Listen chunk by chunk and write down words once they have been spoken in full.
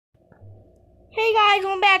Hey guys,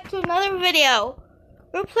 welcome back to another video.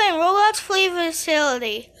 We're playing Roblox Flea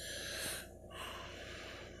Facility.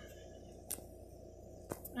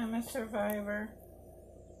 I'm a survivor.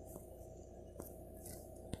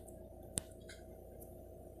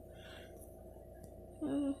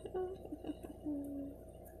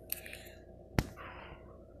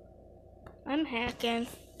 I'm hacking.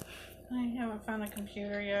 I haven't found a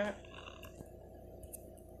computer yet.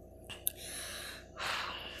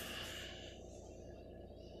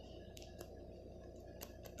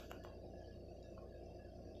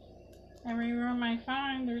 Every room I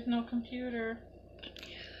find, there's no computer.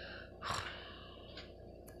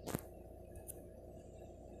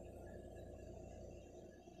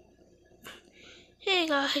 Hey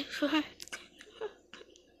guys. I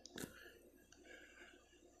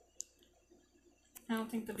don't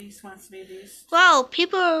think the beast wants to be a beast. Wow,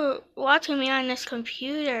 people are watching me on this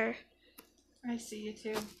computer. I see you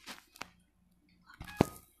too.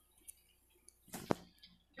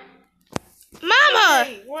 Mama!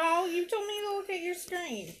 Hey, well, you told me to look at your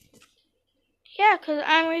screen. Yeah, because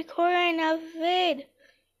I'm recording a vid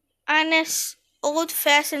on this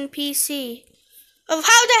old-fashioned PC of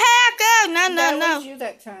how to hack. Oh, no. That was you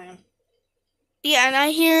that time. Yeah, and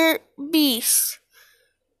I hear Beast.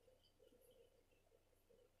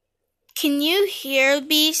 Can you hear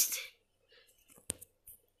Beast?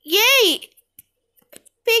 Yay!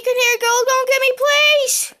 Bacon hair girl, don't get me,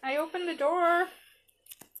 please! I opened the door.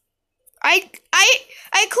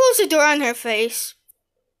 I closed the door on her face.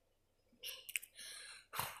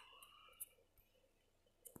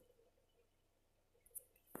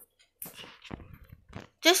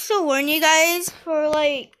 Just to warn you guys, for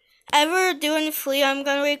like ever doing Flea, I'm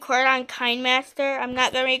gonna record on KineMaster. I'm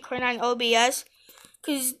not gonna record on OBS,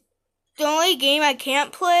 cause the only game I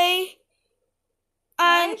can't play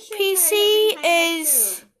on PC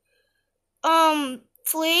is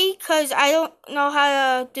Flea, cause I don't know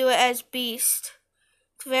how to do it as Beast.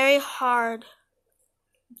 It's very hard.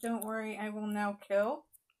 Don't worry, I will now kill.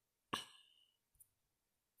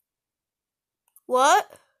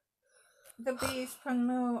 What? The beast,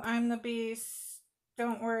 Punmu, I'm the beast.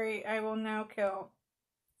 Don't worry, I will now kill.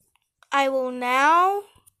 I will now.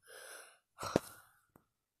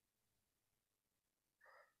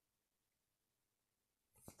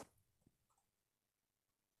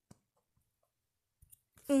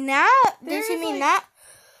 Now? Does it mean that?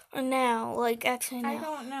 Or now? Like, actually now? I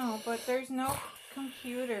don't know, but there's no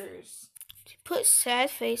computers. Put sad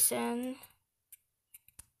face in.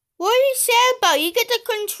 What are you sad about? You get to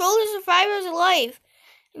control the survivor's life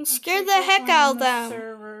and scare the heck out of them.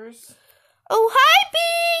 Servers. Oh, hi,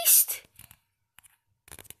 Beast!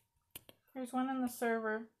 There's one in the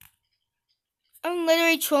server. I'm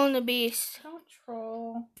literally trolling the Beast. Don't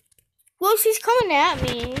troll. Well, she's coming at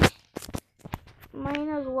me. Mine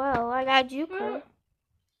as well. I got Juker.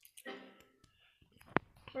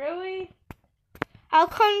 Really?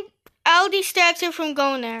 I'll distract her from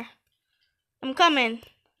going there. I'm coming.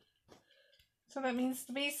 So that means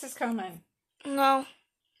the beast is coming. No.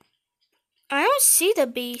 I don't see the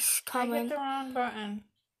Beast coming. I hit the wrong button.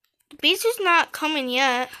 The Beast is not coming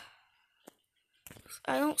yet.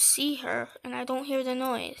 I don't see her, and I don't hear the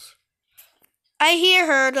noise. I hear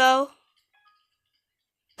her, though.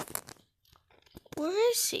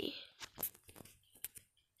 Where is she?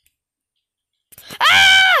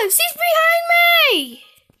 Ah! She's behind me!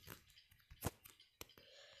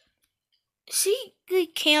 She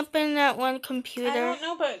like camping that one computer. I don't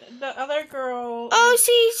know, but the other girl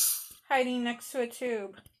she's hiding next to a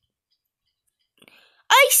tube.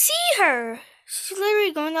 I see her. She's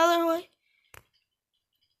literally going the other way.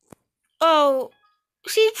 Oh,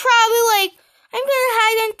 she's probably like, I'm gonna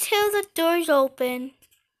hide until the door's open.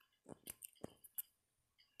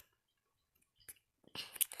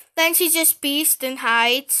 Then she just beasts and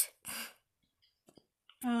hides.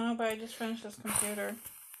 I don't know, but I just finished this computer.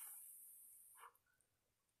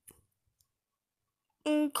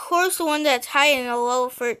 And of course, the one that's hiding a level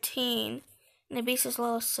 13. And the beast is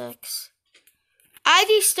level 6. I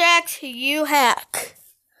distract, you hack.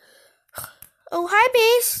 Oh, hi,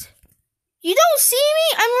 Beast. You don't see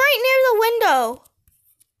me? I'm right near the window.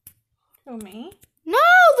 Who, me? No,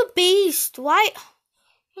 the Beast. Why?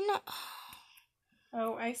 You're not.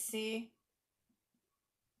 Oh, I see.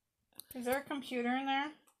 Is there a computer in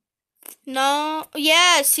there? No.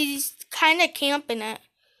 Yeah, she's kind of camping it.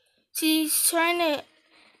 She's trying to.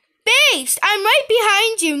 Beast, I'm right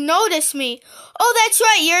behind you. Notice me. Oh, that's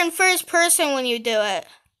right. You're in first person when you do it.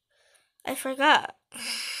 I forgot.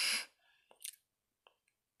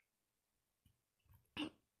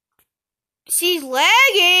 She's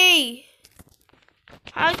laggy.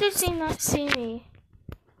 How does he not see me?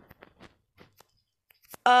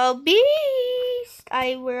 Oh, beast!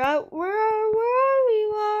 Where are we?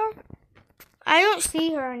 I don't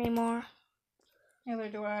see her anymore. Neither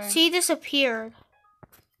do I. She disappeared.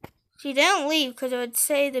 She didn't leave because it would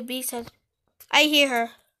say the beast has. I hear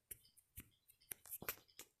her.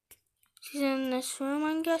 She's in this room,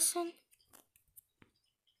 I'm guessing.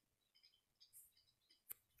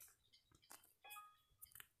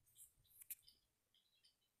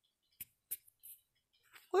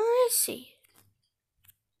 Where is she?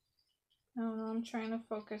 I don't know, I'm trying to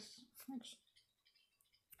focus.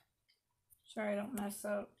 Sure I don't mess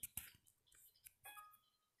up.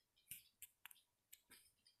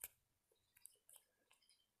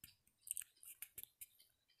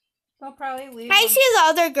 They'll probably leave. I see the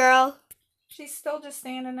other girl. She's still just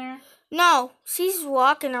standing there? No, she's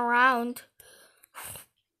walking around.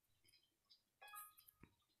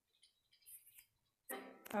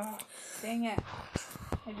 Oh, dang it.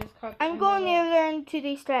 I just caught I'm going near there into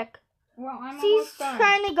the stack. Well, I'm She's almost done.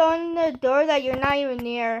 trying to go in the door that you're not even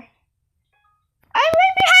near. I'm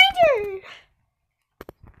right behind her!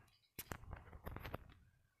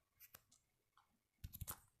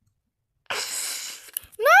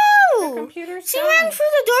 The No! computer's She done. ran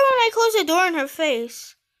through the door when I closed the door in her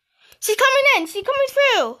face. She's coming in. She's coming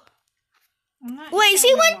through. I'm not Wait, she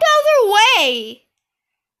hearing went her. the other way.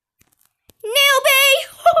 Nail bay!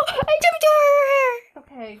 I jumped over her.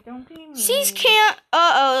 Okay, don't be mean. She's can't.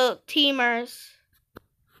 Teamers.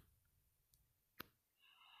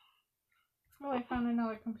 Oh, I found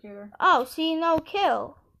another computer. Oh, see, no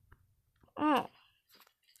kill. Oh.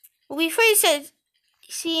 Well, before you said,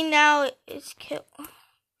 see, now it's kill.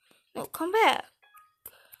 No, come back.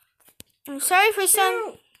 I'm sorry for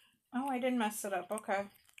some. Oh, I didn't mess it up. Okay.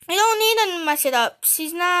 I don't need to mess it up.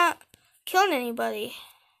 She's not killing anybody.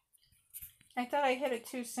 I thought I hit it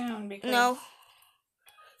too soon because... No.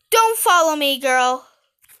 Don't follow me, girl.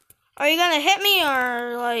 Are you gonna hit me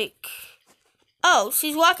or like... Oh,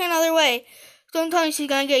 she's walking another way. Don't tell me she's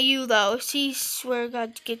gonna get you though. If she swear to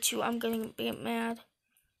God to get you, I'm gonna get mad.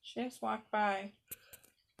 She just walked by.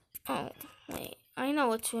 Oh, wait. I know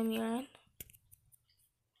what room you're in.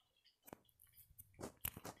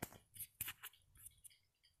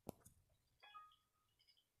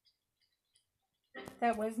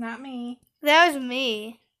 That was not me. That was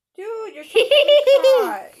me. Dude, you're so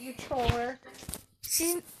hot, you troller.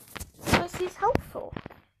 She's helpful.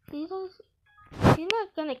 She's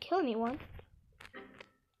not gonna kill anyone.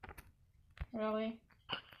 Really?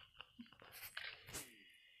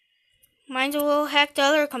 Mine's a little hacked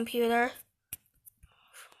other computer.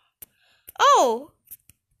 Oh,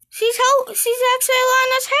 she's actually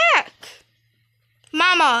letting us hack.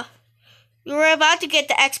 Mama, you were about to get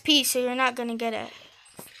the XP, so you're not gonna get it.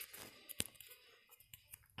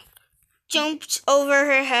 Jumps over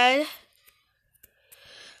her head.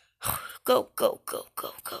 Go, go, go,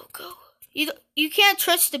 go, go, go. You can't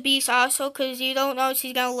trust the beast also because you don't know if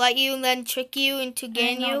she's gonna let you and then trick you into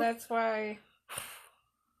getting you. That's why.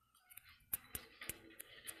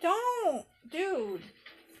 Don't, dude.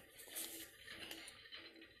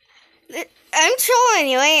 I'm trolling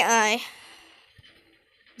you, ain't I? Yeah.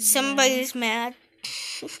 Somebody's mad.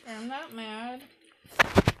 I'm not mad.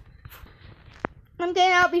 I'm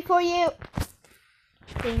getting out before you.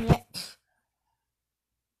 Dang it.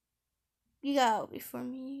 You got out before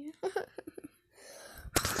me.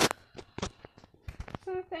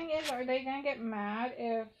 So the thing is, are they gonna get mad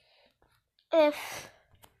if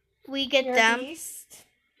we get you're them? A beast?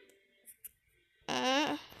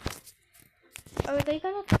 Are they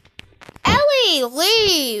gonna? Ellie,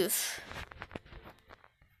 leave!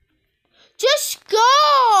 Just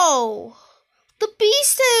go! The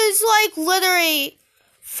beast is like literally,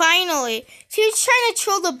 finally. She was trying to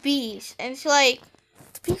troll the beast, and she's like,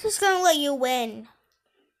 the beast is gonna let you win.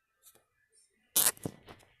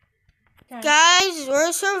 Okay. Guys, we're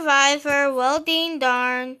a survivor. Well, ding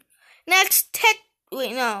darn. Next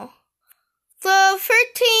wait, no. The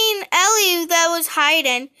 13 Ellie that was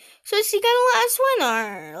hiding. So is she gonna let us win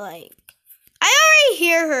or like? I already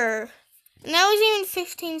hear her. And that was even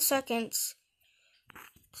 15 seconds.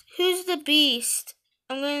 Who's the beast?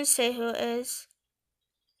 I'm gonna say who it is.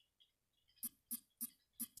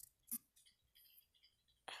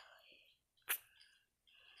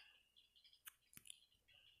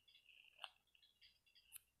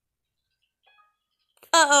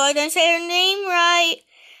 Uh-oh, I didn't say her name right.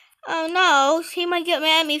 Oh no, she might get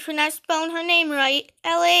mad at me for not spelling her name right.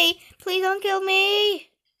 Ellie, please don't kill me.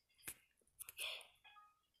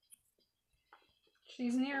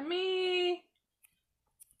 She's near me.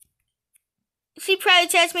 She probably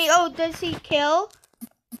asked me, oh, does he kill?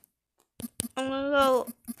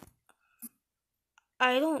 Well,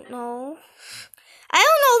 I don't know. I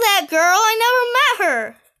don't know that girl. I never met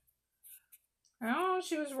her. Oh,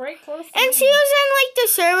 she was right close to And me. she was in like the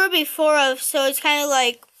server before us, so it's kind of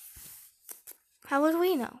like, how would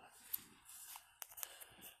we know?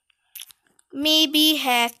 Maybe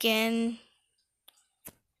hacking.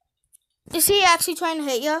 Is he actually trying to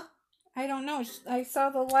hit you? I don't know. I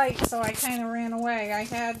saw the light, so I kind of ran away. I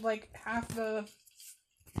had like half the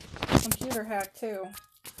computer hacked too.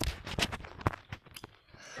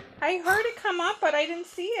 I heard it come up, but I didn't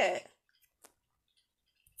see it.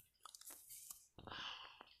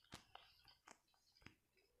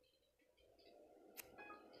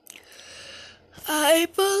 I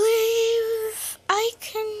believe I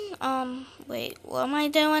can, wait, what am I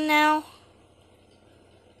doing now?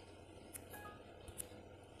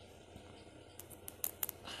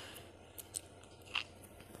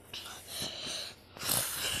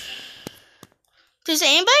 Does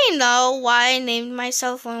anybody know why I named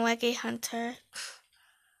myself One Wacky Hunter?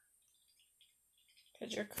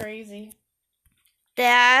 Because you're crazy.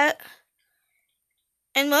 That,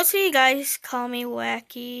 and most of you guys call me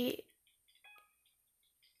Wacky.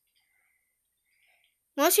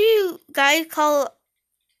 Most of you guys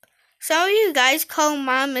some of you guys call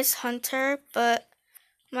Mom Miss Hunter, but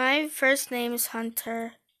my first name is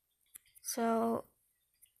Hunter. So,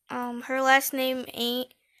 her last name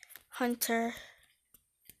ain't Hunter.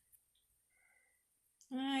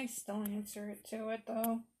 I still answer it to it,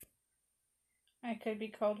 though. I could be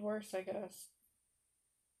called worse, I guess.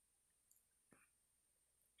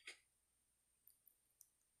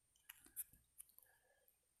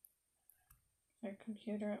 Their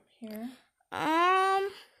computer up here.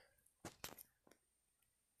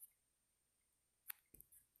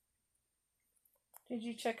 Did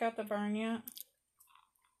you check out the barn yet?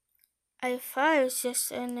 I thought I was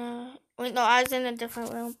just in a... Wait, no, I was in a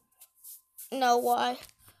different room. No, why?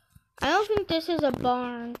 I don't think this is a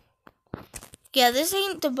barn. Yeah, this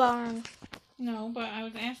ain't the barn. No, but I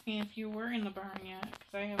was asking if you were in the barn yet,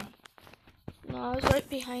 because I haven't. No, I was right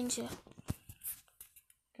behind you.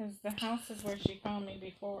 Because the house is where she found me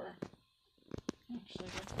before. Actually,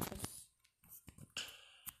 what's this?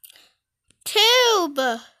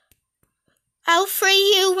 Tube! I'll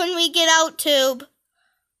free you when we get out, Tube.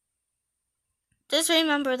 Just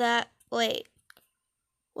remember that. Wait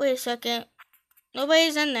a second.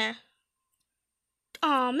 Nobody's in there.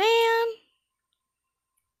 Aw, man.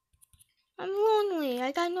 I'm lonely.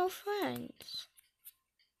 I got no friends.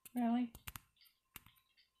 Really?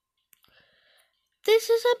 This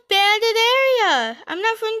is a bandit area. I'm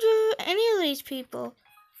not friends with any of these people.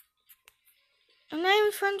 I'm not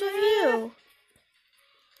even friends with you.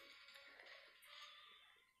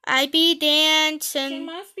 I be dancing. She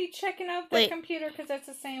must be checking out the computer because that's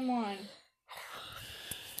the same one.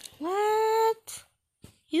 What?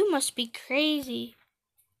 You must be crazy.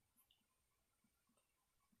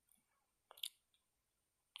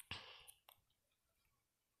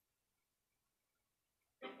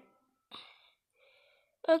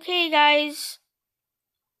 Okay, guys.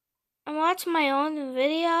 I'm watching my own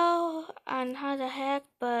video on how to hack,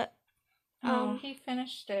 but Oh, he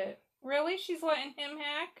finished it. Really? She's letting him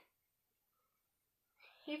hack?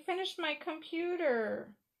 He finished my computer.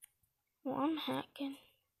 Well, I'm hacking.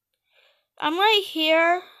 I'm right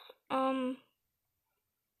here. So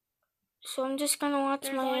I'm just gonna watch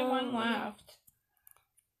There's my only own one left.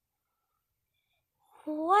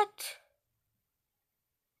 What?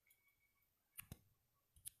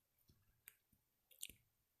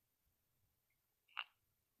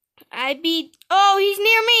 Oh, he's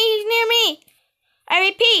near me. He's near me. I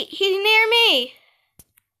repeat, he's near me.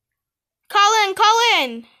 Call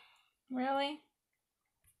in. Really?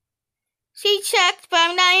 She checked, but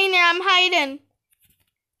I'm not in there. I'm hiding.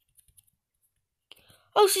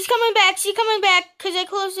 Oh, she's coming back. She's coming back because I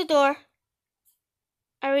closed the door.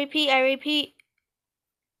 I repeat.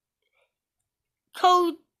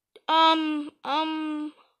 Code,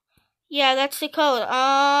 yeah, that's the code.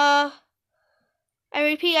 I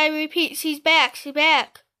repeat. She's back. She's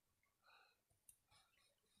back.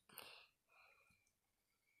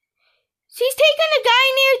 She's taking the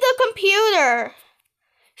guy near the computer.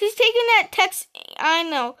 She's taking that text. I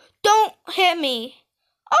know. Don't hit me.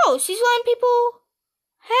 Oh, she's letting people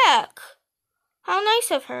hack. How nice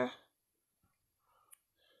of her.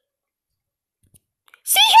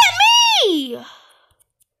 She hit me!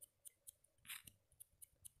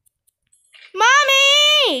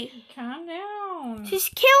 Mommy! Calm down. She's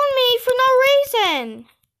killing me for no reason.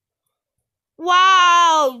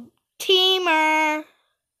 Wow, teamer.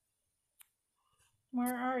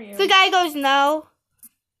 Where are you? The guy goes, no.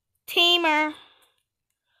 Teamer.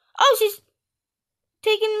 Oh, she's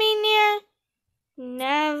taking me near.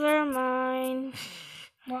 Never mind.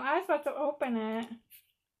 Well, I was about to open it.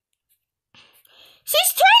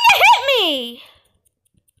 She's trying to hit me.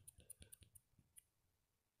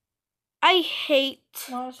 I hate.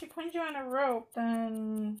 Well, if she put you on a rope,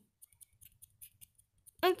 then...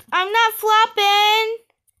 I'm not flopping.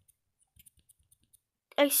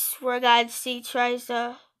 I swear God, she tries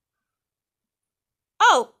to...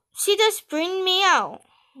 Oh, she just bring me out.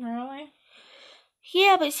 Really?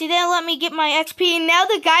 Yeah, but she didn't let me get my XP, and now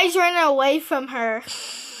the guy's running away from her.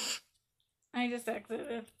 I just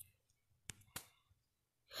exited.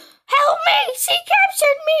 Help me! She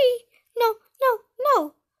captured me! No, no,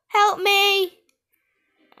 no. Help me.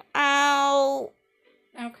 Ow.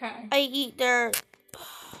 Okay. I eat dirt.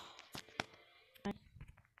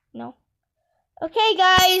 No. Okay,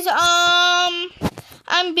 guys,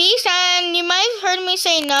 I'm Beast, and you might have heard me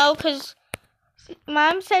say no, because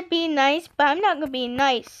Mom said be nice, but I'm not going to be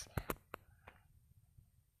nice.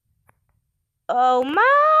 Oh, Mommy!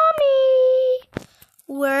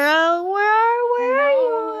 Where are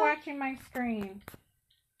you? Watching my screen.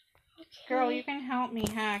 Okay. Girl, you can help me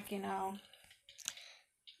hack, you know.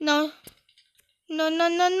 No. No.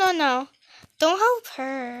 Don't help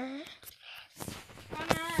her.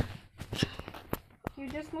 Hunter, you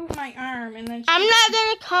just moved my arm, and then I'm not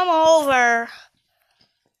going to come over.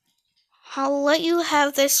 I'll let you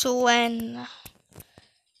have this win.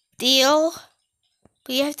 Deal?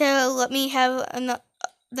 But you have to let me have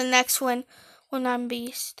the next one when I'm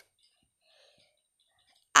Beast.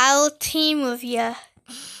 I'll team with you. What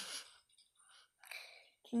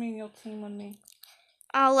do you mean you'll team with me?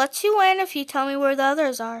 I'll let you win if you tell me where the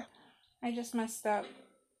others are. I just messed up.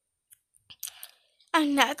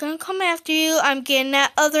 I'm not going to come after you. I'm getting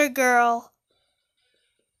that other girl.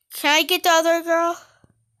 Can I get the other girl?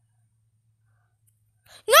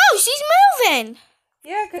 No, she's moving.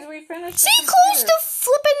 Yeah, because we finished the She computer. closed the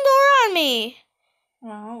flipping door on me.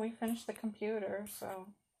 Well, we finished the computer, so...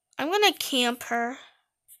 I'm going to camp her.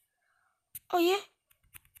 Oh, yeah.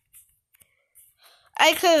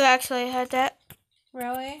 I could have actually had that.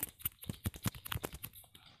 Really?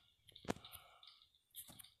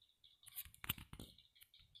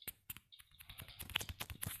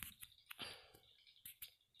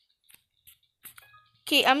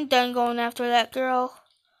 Okay, I'm done going after that girl.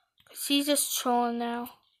 She's just trolling now.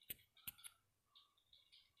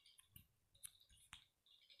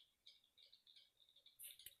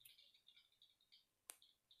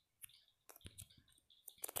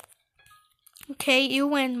 Okay, you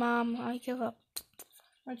win, Mom. I give up.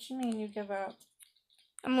 What you mean you give up?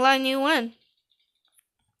 I'm letting you win.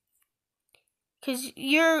 Because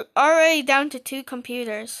you're already down to 2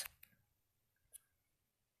 computers.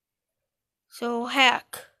 So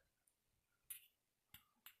hack.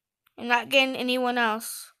 I'm not getting anyone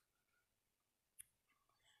else.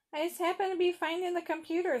 I just happen to be finding the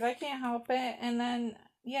computers. I can't help it. And then,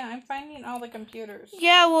 yeah, I'm finding all the computers.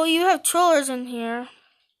 Yeah, well, you have trollers in here.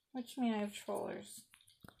 What you mean I have trollers?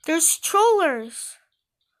 There's trollers.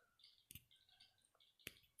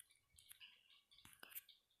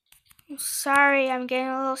 I'm sorry, I'm getting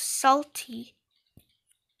a little salty.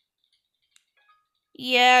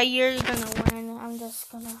 Yeah, you're gonna win. I'm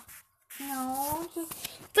just gonna... No, just...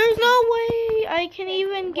 There's no way I can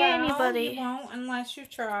even get anybody. You won't unless you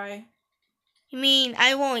try. You mean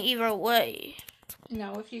I won't either way?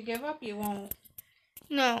 No, if you give up, you won't.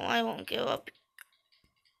 No, I won't give up.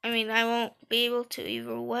 I mean, I won't be able to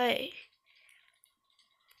either way.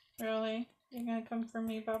 Really? You're gonna come for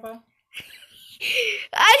me, Bubba?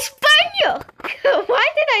 I spun you! Why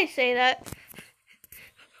did I say that?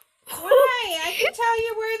 Why? I can tell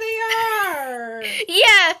you where they are.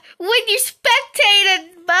 Yeah, when you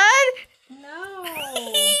spectated, bud. No. Come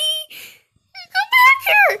back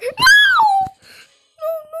here! No!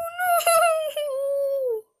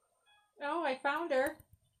 No. Oh, I found her.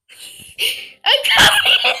 I'm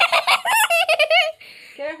coming!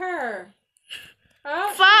 Get her.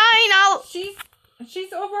 Oh, Fine, I'll...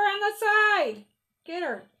 She's over on the side. Get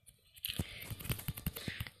her.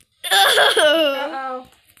 Uh-oh.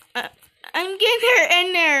 I'm getting her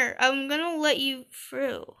in there. I'm gonna let you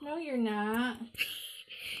through. No, you're not.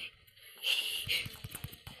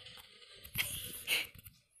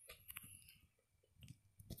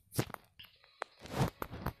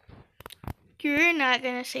 You're not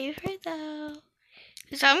gonna save her though.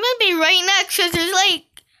 Cause I'm gonna be right next, cause there's like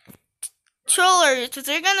trollers. Cause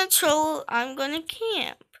they're gonna troll, I'm gonna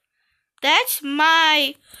camp. That's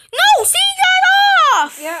my... No, she got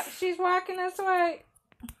off! Yeah, she's walking this way.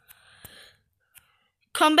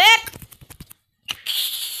 Come back.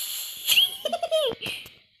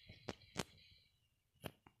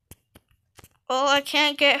 Well, I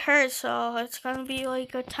can't get hurt, so it's gonna be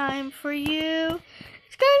like a time for you.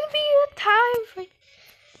 It's gonna be a time for you.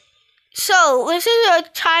 So, this is a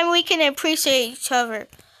time we can appreciate each other.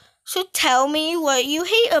 So tell me what you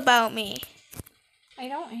hate about me. I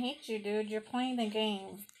don't hate you, dude. You're playing the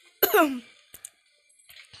game.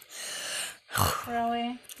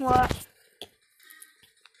 Really? What?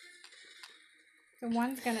 The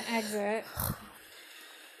one's gonna exit.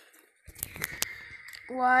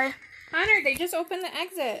 Why? Hunter, they just opened the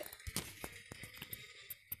exit.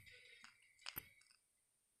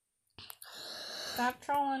 Stop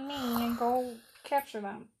trolling me and go capture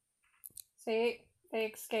them. See? They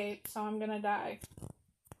escaped, so I'm gonna die.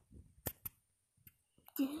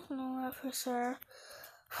 No, officer.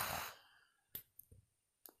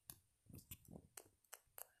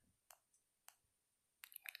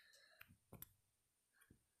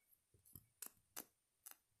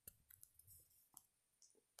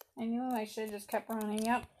 I knew I should have just kept running.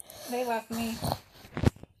 Yep, they left me.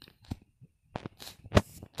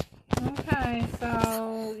 Okay,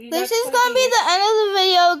 so... This is going to be the end of the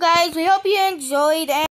video, guys. We hope you enjoyed.